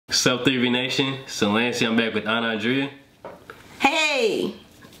What's up, 3V Nation? So Lancey, I'm back with Andrea. Hey!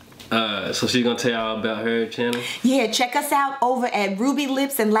 So she's gonna tell y'all about her channel? Yeah, check us out over at Ruby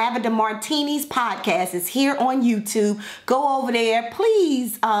Lips and Lavender Martini's podcast. It's here on YouTube. Go over there.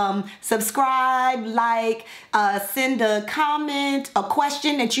 Please subscribe, like, send a comment, a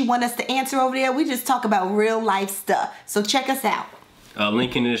question that you want us to answer over there. We just talk about real life stuff. So check us out.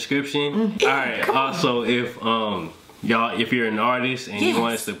 Link in the description. Yeah, Alright, also if if you're an artist and you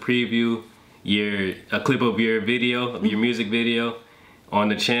want us to preview a clip of your video, of your music video on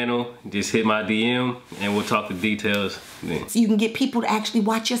the channel, just hit my DM and we'll talk the details then. So you can get people to actually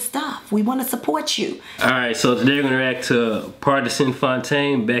watch your stuff. We want to support you. Alright, so today we're gonna react to Pardison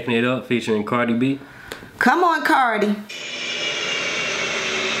Fontaine, Backin' It Up, featuring Cardi B. Come on, Cardi.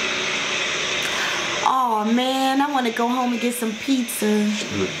 Oh man, I want to go home and get some pizza.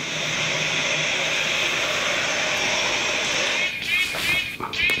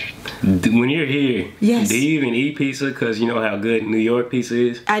 When you're here, yes, do you even eat pizza? Because you know how good New York pizza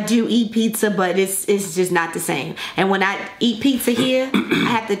is? I do eat pizza, but it's just not the same. And when I eat pizza here, I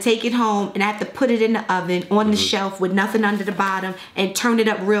have to take it home and I have to put it in the oven on the shelf with nothing under the bottom and turn it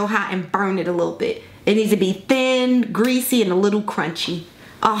up real high and burn it a little bit. It needs to be thin, greasy, and a little crunchy.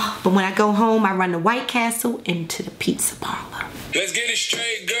 Oh, but when I go home, I run the White Castle into the pizza parlor. Let's get it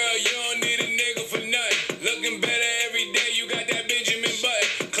straight, girl. You don't need a nigga for nothing. Looking better every day. You got that Benjamin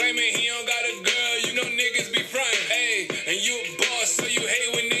Button. Claiming he don't got a girl. You know niggas be frontin'. Hey, and you a boss, so you hate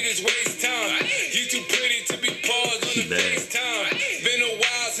when niggas waste time. You too pretty to be paused on the FaceTime. Been a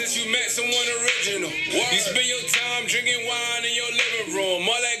while since you met someone original. You spend your time drinking wine in your living room.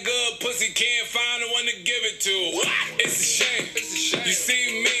 All that good pussy can't find the one to give it to. It's a shame. You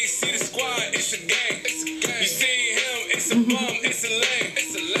see me, see the squad, it's a gang. You see him, it's a bum, it's a lame.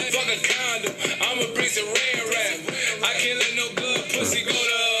 Fuck a condom, I'ma bring some rain rap. I can't let no good pussy go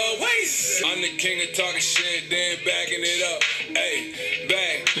to waste. I'm the king of talking shit, then backing it up. Hey,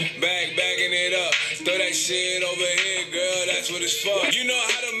 backing it up. Throw that shit over here, girl, that's what it's for. You know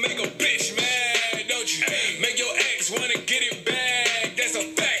how to make a bitch mad, don't you? Make your ex wanna get it back. That's a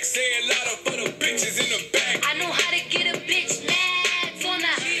fact, say a lot of for the bitches in the back. I know how to get a bitch mad.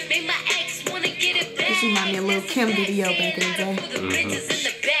 Make my ex wanna get it back. This reminds me of a little Kim video back in the day.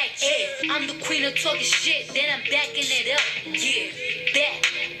 I'm the queen of talking shit, then I'm backing it up. Yeah,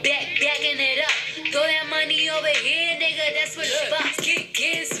 backing it up. Throw that money over here, nigga, that's what it's about.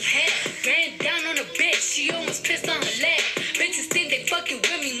 Getting some head, ran down on a bitch, she almost pissed on her leg. Bitches think they fucking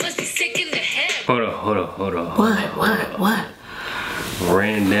with me, must be sick in the head. Hold on. What?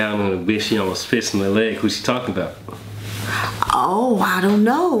 Ran down on a bitch, she almost pissed in the leg. Who's she talking about? Oh, I don't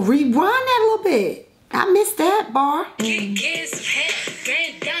know. Rerun that a little bit. I missed that bar. Getting some head,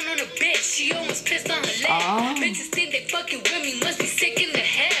 ran down on a bitch, she almost pissed on her leg. Bitches think they fucking with me, must be sick in the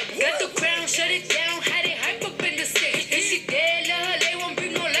head. Got the ground, shut it down, had it hype up in the six. If she dead, let her lay, won't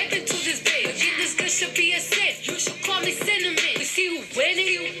bring no life into this bitch. Get this girl should be a sin, you should call me cinnamon. We see who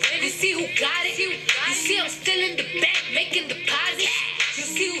winning, we see who got it. You see I'm still in the back, making deposits. You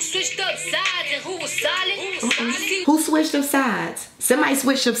see who switched up sides and who was solid. Who switched up sides? Somebody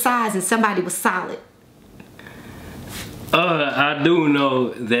switched up sides and somebody was solid. I do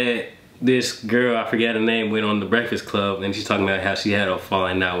know that this girl, I forgot her name, went on the Breakfast Club and she's talking about how she had a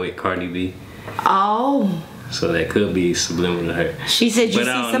falling out with Cardi B. Oh. So that could be subliminal to her. She said you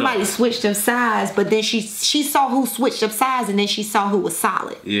see somebody switched up sides, but then she saw who switched up sides and then she saw who was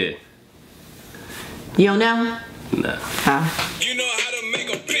solid. Yeah. You don't know? Nah. Huh? You know how to make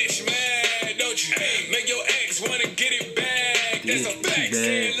a bitch mad, don't you? Make your ex wanna get it back. That's a fact.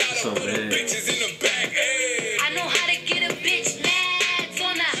 Say a lot of little bitches in the back. Hey. I know how to get a bitch mad,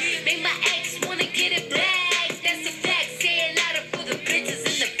 don't I? Make my ex wanna get it back. That's a fact. Say a lot of for the bitches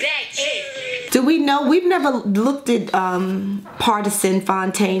in the back. Hey. Do we know? We've never looked at Pardison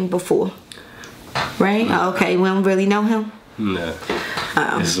Fontaine before, right? Okay, we don't really know him. No.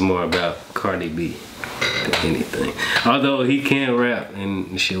 This is more about Cardi B than anything. Although he can rap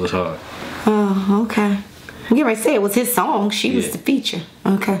and the shit was hard. Oh, okay. We can say it was his song. She was the feature.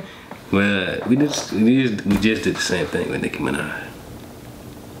 Okay. Well, we just did the same thing with Nicki Minaj.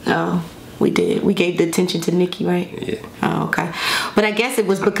 Oh, we did. We gave the attention to Nicki, right? Yeah. Oh, okay. But I guess it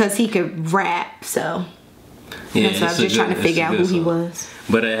was because he could rap, so yeah, that's why I was just trying to figure out who he was.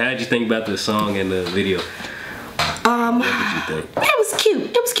 But how'd you think about the song and the video? What did you think? It was cute.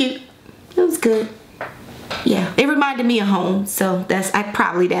 It was cute. It was good. Yeah, it reminded me of home, so that's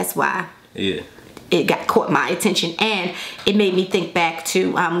why. Yeah. it got caught my attention, and it made me think back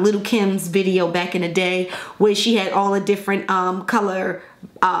to Little Kim's video back in the day where she had all the different color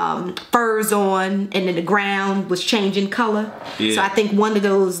furs on, and then the ground was changing color. Yeah. So I think one of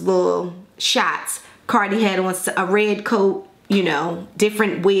those little shots, Cardi had on a red coat, you know,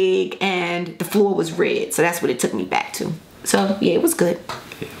 different wig, and the floor was red. So that's what it took me back to. So yeah, it was good.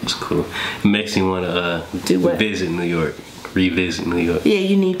 Yeah, it was cool. It makes me want to visit New York. Revisit New York. Yeah,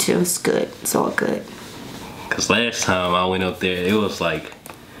 you need to. It's good. It's all good. Cause last time I went up there, it was like,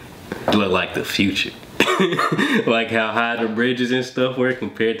 it looked like the future. Like how high the bridges and stuff were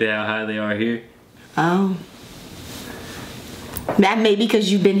compared to how high they are here. Oh. That may be because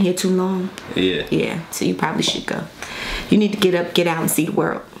you've been here too long. Yeah. Yeah. So you probably should go. You need to get up, get out, and see the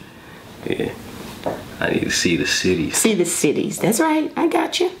world. Yeah. I need to see the cities. See the cities. That's right. I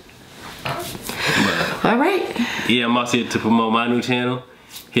got you. All right. Yeah, I'm also here to promote my new channel.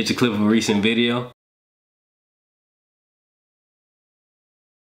 Hit your clip of a recent video.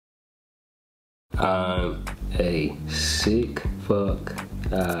 I'm a sick fuck.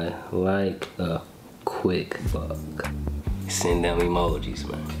 I like a quick fuck. Send them emojis,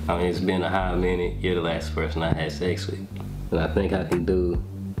 man. I mean, it's been a hot minute. You're the last person I had sex with. And I think I can do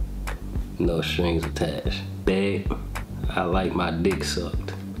no strings attached. Babe, I like my dick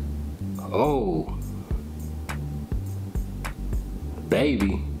sucked. Oh.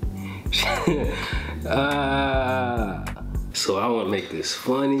 Baby. So I want to make this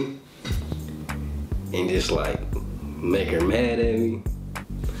funny and just like make her mad at me.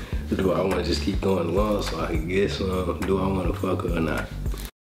 Do I want to just keep going along so I can get some? Do I want to fuck her or not?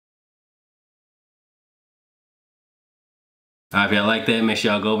 Alright, if y'all like that, make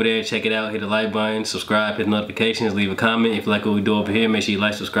sure y'all go over there, check it out, hit the like button, subscribe, hit the notifications, leave a comment. If you like what we do over here, make sure you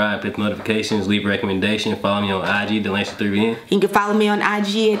like, subscribe, hit the notifications, leave a recommendation, follow me on IG, Delancy3VN. You can follow me on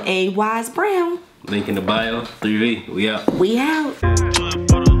IG at AWiseBrown. Link in the bio, 3V, we out. We out.